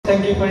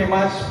Thank you very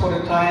much for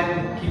the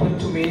time given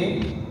to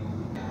me.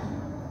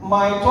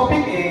 My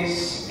topic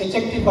is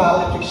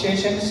Adjectival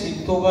Affixations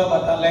in Toba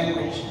Batak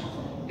language.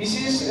 This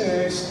is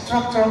a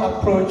structural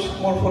approach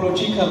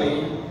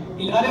morphologically.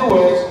 In other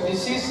words,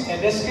 this is a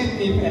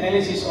descriptive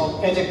analysis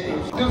of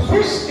adjectives. The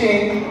first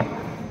thing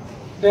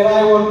that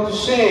I want to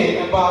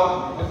say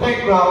about the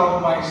background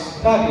of my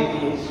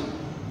study is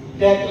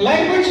that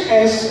language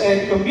as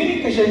a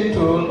communication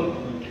tool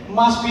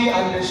must be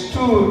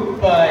understood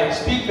by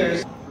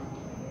speakers.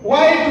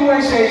 Why do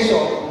I say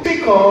so?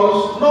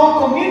 Because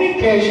no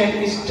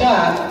communication is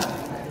done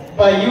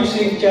by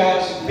using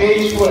just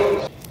base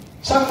words.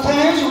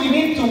 Sometimes we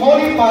need to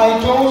modify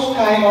those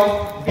kind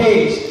of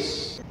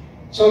bases.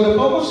 So the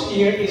focus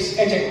here is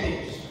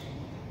adjectives.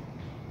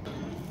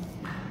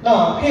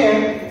 Now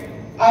here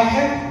I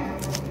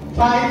have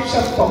 5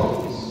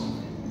 subtopics.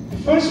 The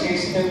first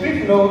is a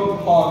brief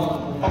note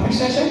on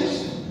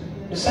affixations.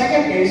 The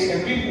second is a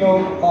brief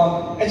note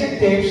on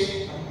adjectives.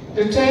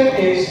 The third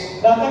is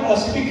data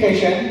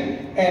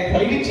classification and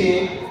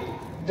validity.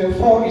 The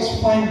fourth is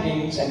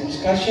findings and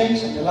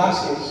discussions, and the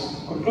last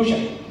is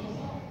conclusion.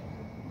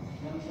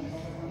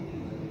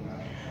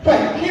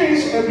 Right, here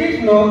is a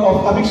brief note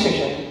of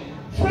affixation.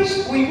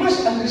 First, we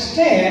must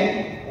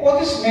understand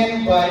what is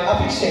meant by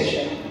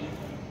affixation.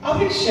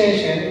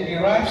 Affixation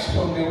derives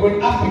from the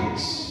word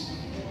affix.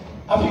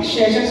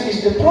 Affixations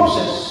is the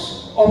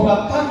process of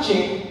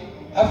attaching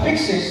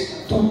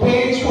affixes to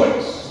base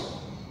words.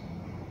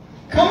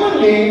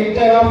 Commonly,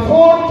 there are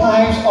 4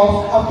 types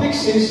of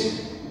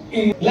affixes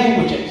in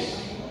languages.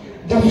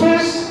 The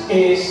first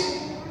is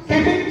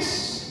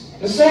prefix,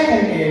 the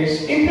second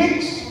is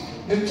infix,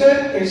 the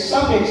third is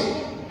suffix,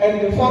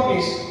 and the fourth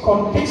is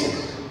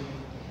confixes.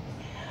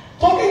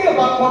 Talking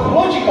about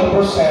morphological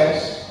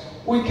process,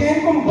 we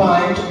can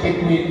combine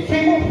between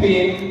free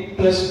morpheme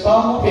plus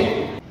bound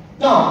morpheme.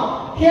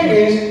 Now, here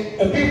is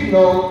a brief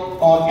note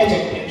on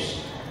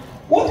adjectives.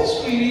 What is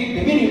really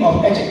the meaning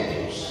of adjectives?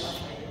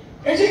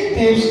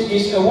 Adjectives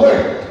is a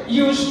word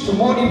used to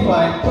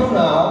modify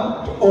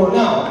pronoun or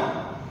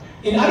noun.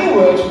 In other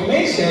words, we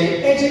may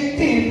say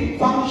adjective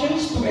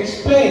functions to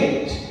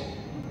explain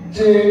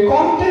the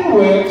content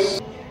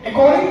words.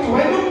 According to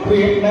Randall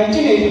Quinn,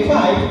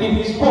 1985, in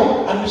his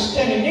book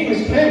Understanding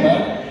English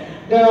Grammar,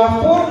 there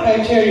are 4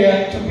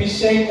 criteria to be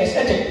said as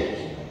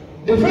adjectives.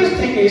 The first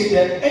thing is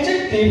that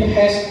adjective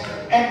has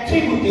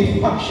attributive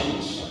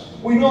functions.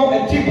 We know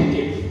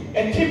attributive.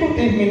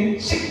 Attributive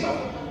means signal,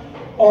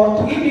 or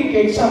to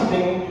indicate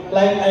something,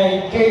 like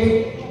I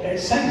gave a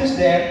sentence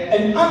there,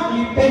 an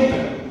ugly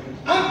paper.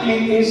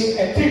 Ugly is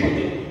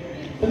attributive.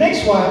 The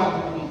next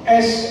one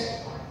as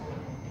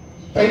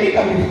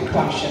predicative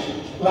function,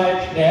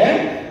 like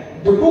there,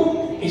 the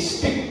book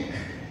is thick,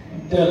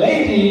 the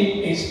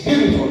lady is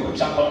beautiful, for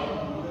example.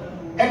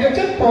 And the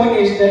third point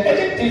is that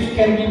adjectives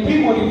can be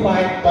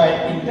pre-modified by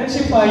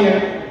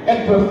intensifier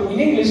adverb in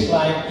English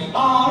like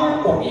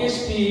er or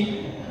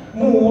est,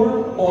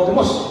 more, or the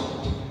most.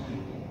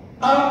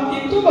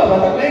 In Toba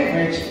Batak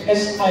language,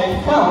 as I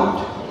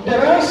found,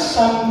 there are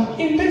some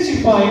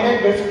intensifier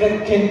adverbs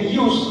that can be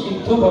used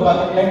in Toba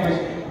Batak language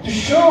to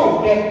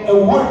show that a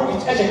word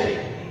is adjective.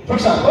 For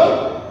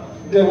example,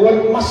 the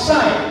word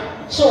masai.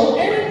 So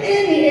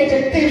any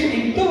adjectives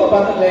in Toba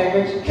Batak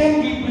language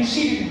can be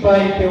preceded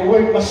by the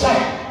word masai.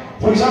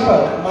 For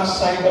example,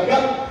 masai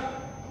bagak,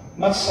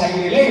 masai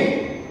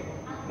lilin,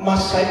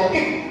 masai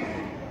okik.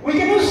 We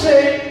cannot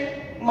say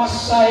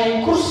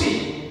masai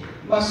kursi,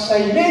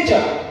 masai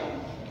meja,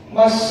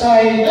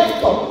 masai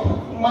laptop,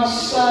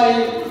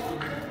 masai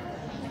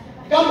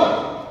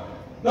gambar.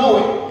 No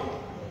way.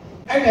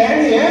 And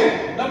then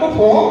here, number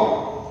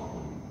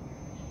 4,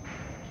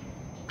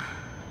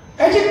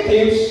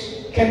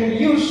 adjectives can be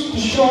used to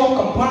show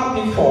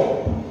comparative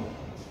form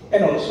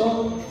and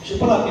also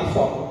superlative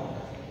form.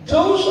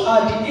 Those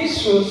are the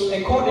issues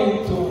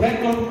according to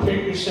Randall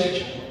Quinn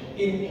research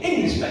in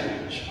English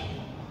language.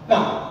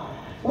 Now,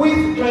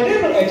 with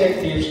gradable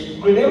adjectives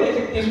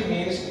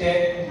means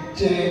that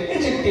the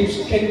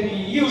adjectives can be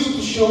used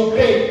to show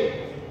grade.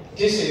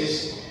 This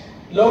is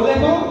low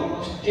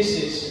level, this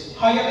is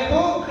higher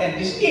level, and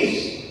this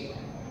is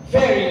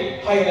very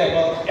high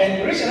level, and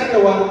there is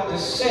another one, the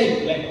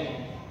same level.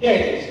 Here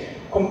it is,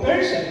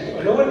 comparison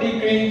to a lower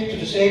degree to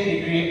the same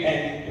degree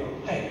and to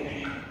a higher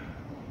degree.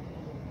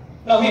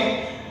 Now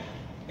here,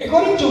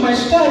 according to my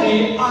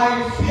study, I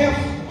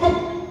have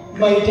grouped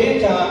my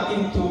data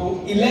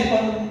into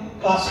 11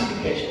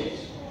 classifications.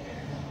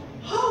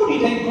 How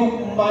did I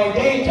group my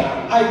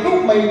data? I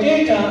grouped my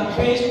data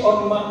based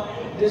on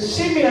the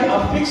similar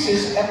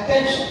affixes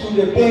attached to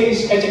the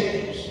base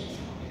adjectives.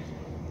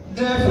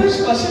 The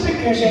first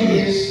classification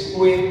is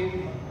with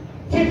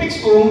prefix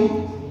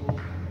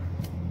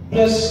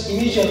plus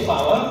initial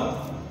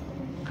vowel,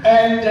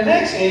 and the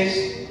next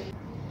is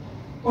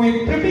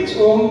with prefix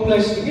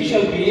plus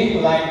initial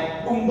b,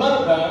 like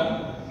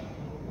umbalga.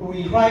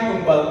 We write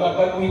umbalga,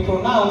 but we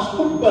pronounce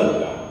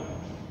umbalga.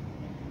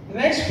 The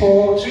next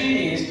 3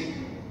 is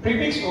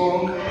prefix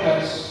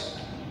plus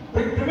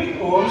prefix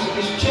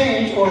is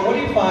changed or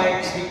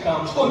modified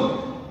becomes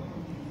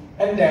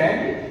And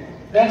then,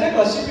 data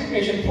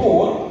classification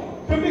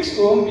 4, prefix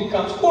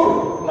becomes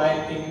ur,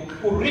 like in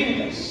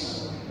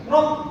uringas.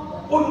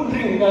 Not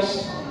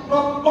unringas,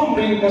 not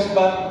umringas,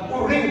 but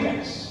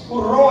uringas,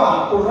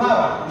 urroa,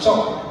 urrara, and so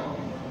on.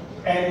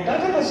 And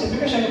data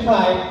classification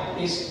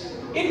 5 is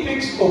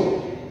infix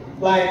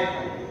like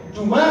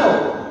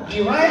dumao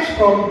derives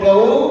from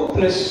dao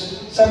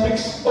plus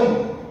suffix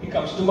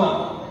becomes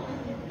dumao.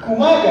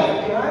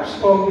 Kumaga derives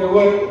from the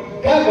word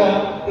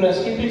gaga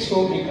plus infix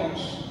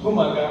becomes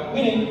gumaga,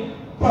 meaning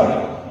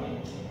product.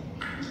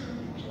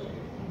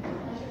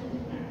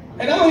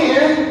 And now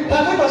here,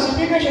 data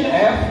classification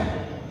F,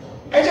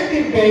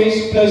 adjective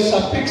base plus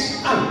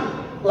suffix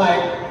an,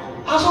 like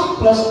asom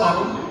plus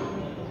an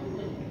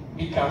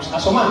becomes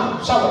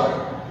asoman,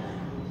 summer.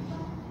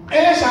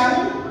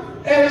 Elesan,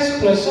 ls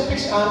plus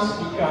suffix ans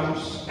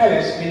becomes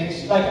ls, meaning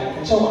like,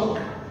 and so on.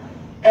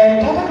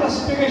 And data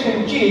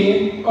classification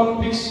G,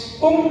 confix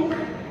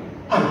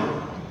an.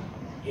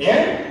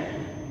 Here,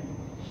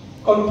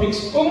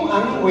 confix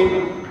an with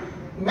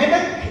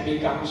medak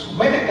becomes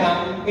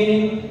medakan,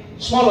 meaning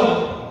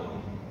smaller,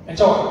 and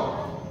so on.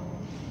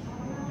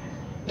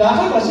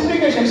 Data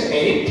classifications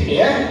 8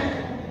 here,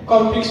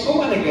 confix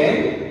an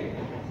again,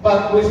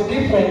 but with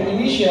different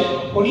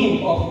initial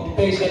phoneme of the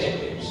base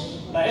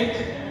adjectives. Like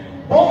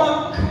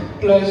bomak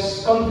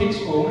plus confix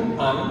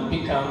an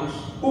becomes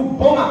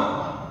ubongak.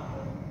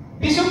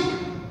 Pisuk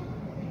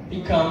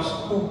becomes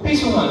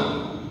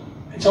upisuhan,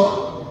 and so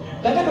on.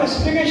 Data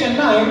classification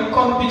 9,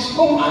 confix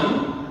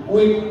an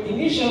with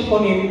initial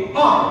phoneme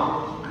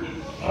r.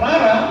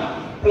 Rara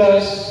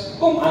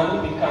plus an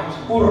becomes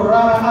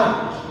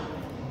urraraan.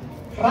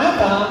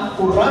 Rata,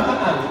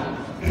 urrataan.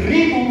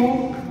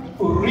 Ribu,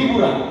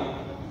 urriburan.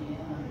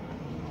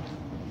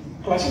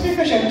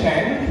 Classification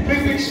 10,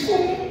 prefix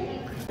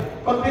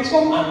confix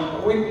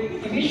an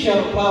with initial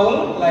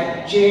vowel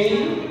like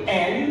J,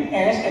 N,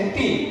 S, and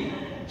T.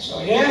 So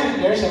here,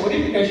 there's a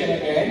modification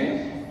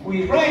again.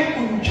 We write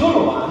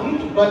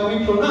unjoloan, but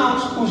we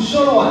pronounce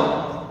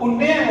uzoloan.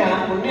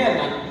 Uneangan,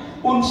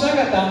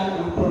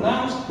 unsagatan, we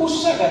pronounce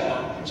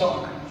usagatan, and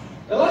so on.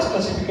 The last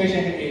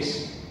classification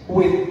is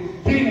with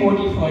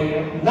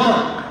pre-modifier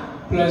na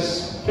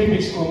plus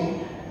prefix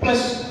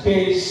plus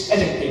base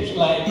adjectives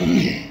like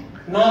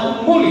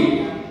na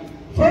muli.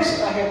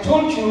 First, I have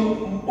told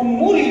you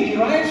muli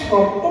derives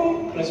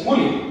from plus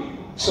muli.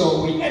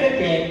 So we add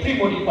again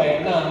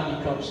pre-modifier na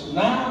becomes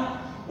na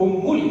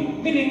muli,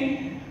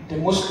 meaning the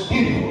most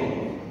beautiful.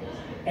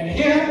 And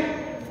here,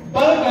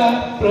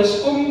 balga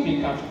plus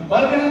becomes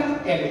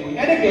balga, and we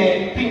add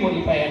again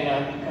pre-modifier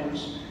na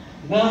becomes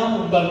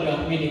na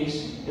balga, meaning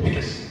the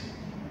biggest.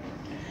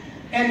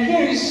 And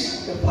here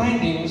is the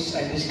findings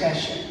and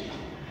discussion.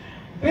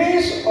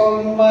 Based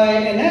on my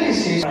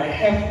analysis, I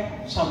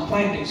have some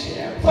findings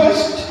here.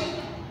 First,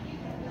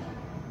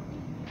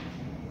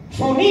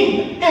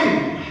 phoneme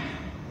M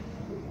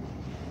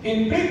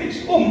in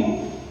prefix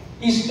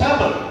is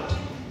doubled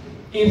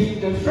if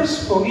the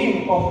first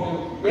phoneme of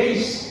the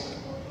base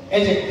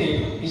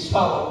adjective is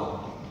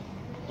vowel.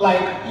 Like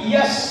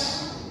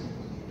ias,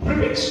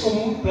 prefix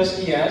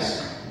plus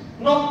ias,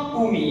 not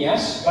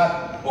umias,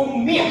 but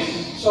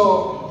ummias.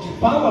 So the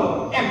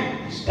vowel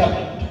M is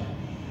doubled.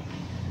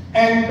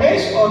 And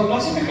based on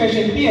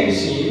classification B and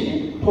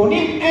C,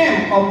 phoneme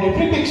M of the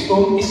prefix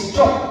is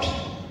dropped.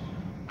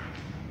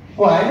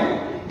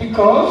 Why?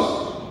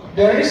 Because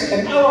there is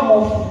an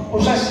allomorph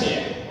process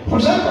here. For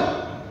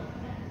example,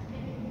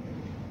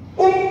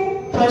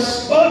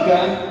 plus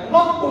balga,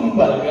 not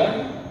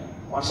balga.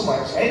 Once more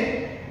I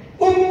say,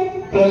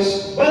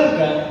 plus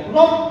balga,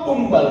 not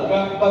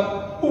balga,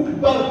 but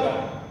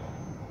balga.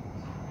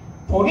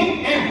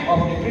 Phoneme M of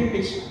the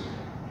prefix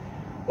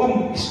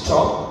is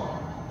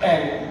dropped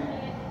and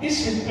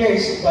is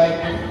replaced by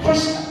the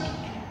first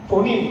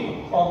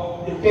phoneme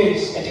of the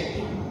base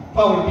adjective,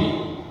 vowel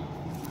B.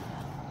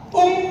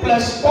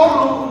 Plus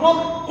porlu,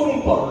 not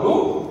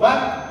porlu,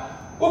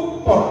 but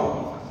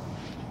porlu.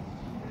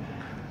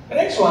 The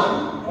next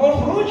one,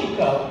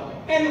 morphological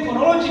and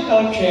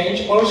phonological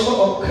change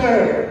also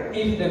occur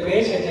if the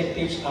base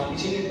adjectives are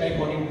preceded by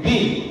phoneme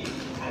B.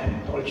 I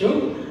have told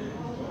you,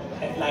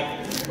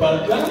 like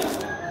balga,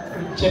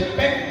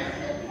 ujepek,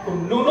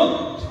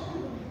 ununut,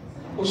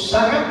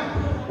 usangat,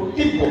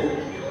 utipo.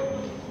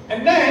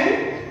 And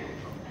then,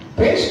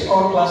 based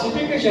on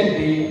classification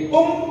D,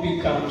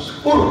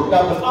 becomes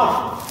double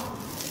R.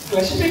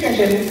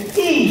 Classification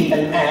E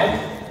and F,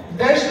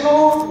 there's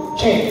no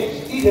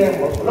change, either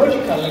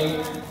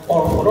morphologically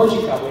or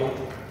phonologically.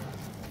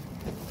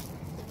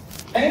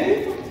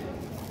 And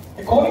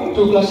according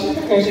to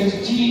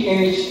classifications G,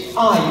 H,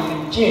 I,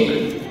 and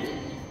J,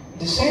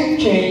 the same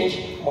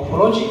change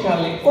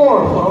morphologically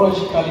or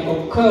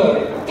phonologically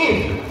occur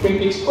if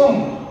prefix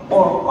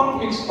or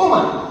confix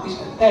oman is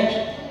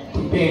attached to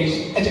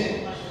base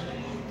adjective.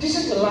 This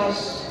is the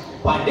last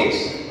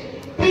findings.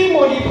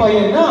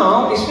 Pre-modifier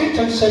now is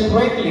written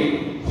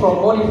separately from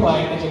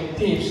modified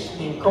adjectives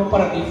in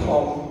comparative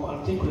form,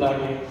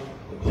 particularly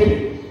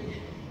prefix.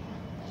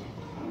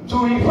 To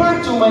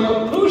refer to my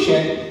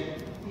conclusion,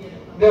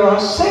 There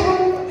are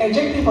 7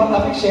 adjectival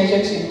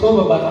affixations in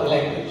Toba Batak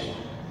language.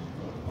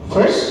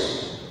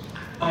 First,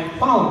 I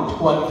found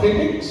 1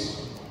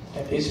 prefix,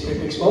 that is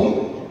prefix 2,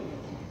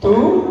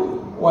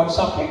 1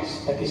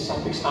 suffix, that is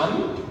suffix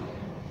an,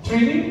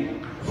 3,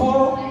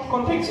 4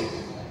 confixes.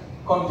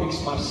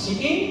 Confix ma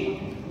si,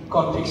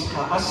 confix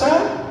ha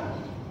asa,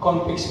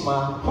 confix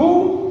ma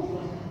hu,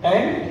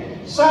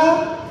 and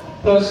sa,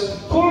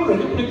 plus full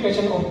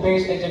reduplication of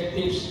base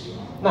adjectives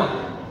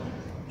na.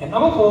 And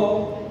number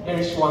 4, there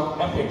is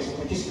 1 affix,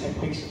 that is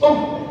affix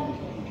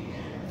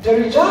The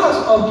results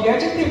of the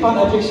adjectival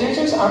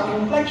affixations are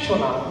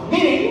inflectional,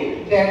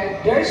 meaning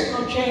that there is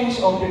no change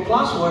of the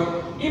class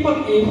word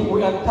even if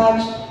we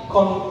attach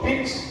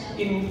confix,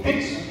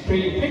 infix,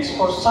 prefix,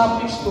 or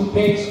suffix to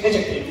base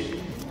adjectives.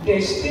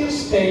 They still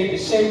stay the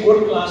same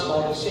word class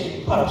or the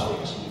same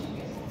parastage.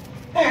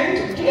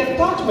 And the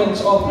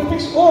attachments of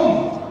prefix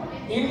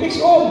infix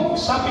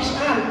suffix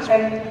an,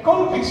 and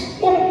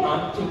confix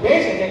an to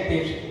base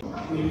adjectives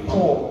will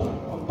form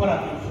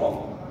comparative form,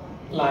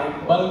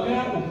 like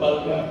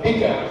balga,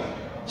 bigger,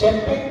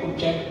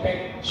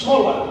 jetpack,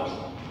 small one,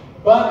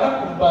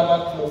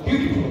 bagak, more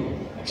beautiful,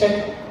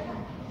 etc.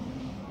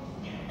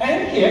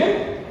 And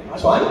here,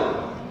 last one,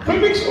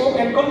 prefix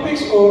and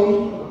confix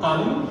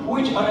an,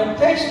 which are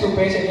attached to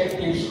base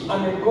adjectives,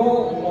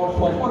 undergo more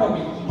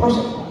morphologic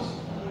processes.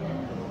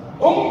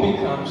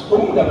 Becomes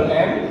double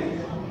M,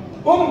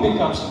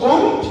 becomes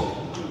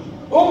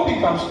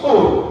becomes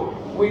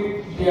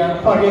with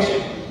their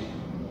variation.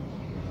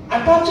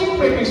 Attaching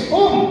prefix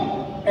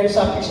and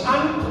suffix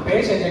an to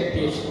base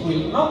adjectives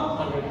will not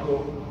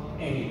undergo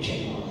any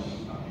change.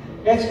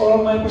 That's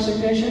all my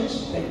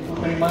presentations. Thank you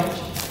very much.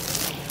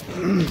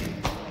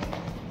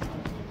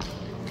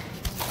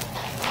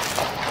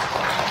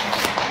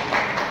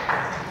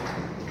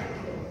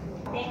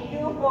 Thank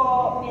you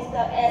for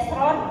Mr.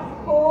 Esron,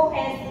 who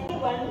has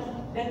given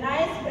the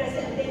nice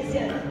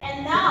presentation.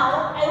 And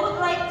now I would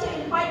like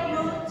to invite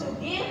you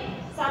to give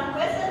some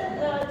questions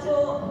to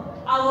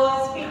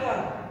our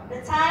speaker.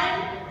 The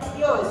time is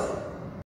yours.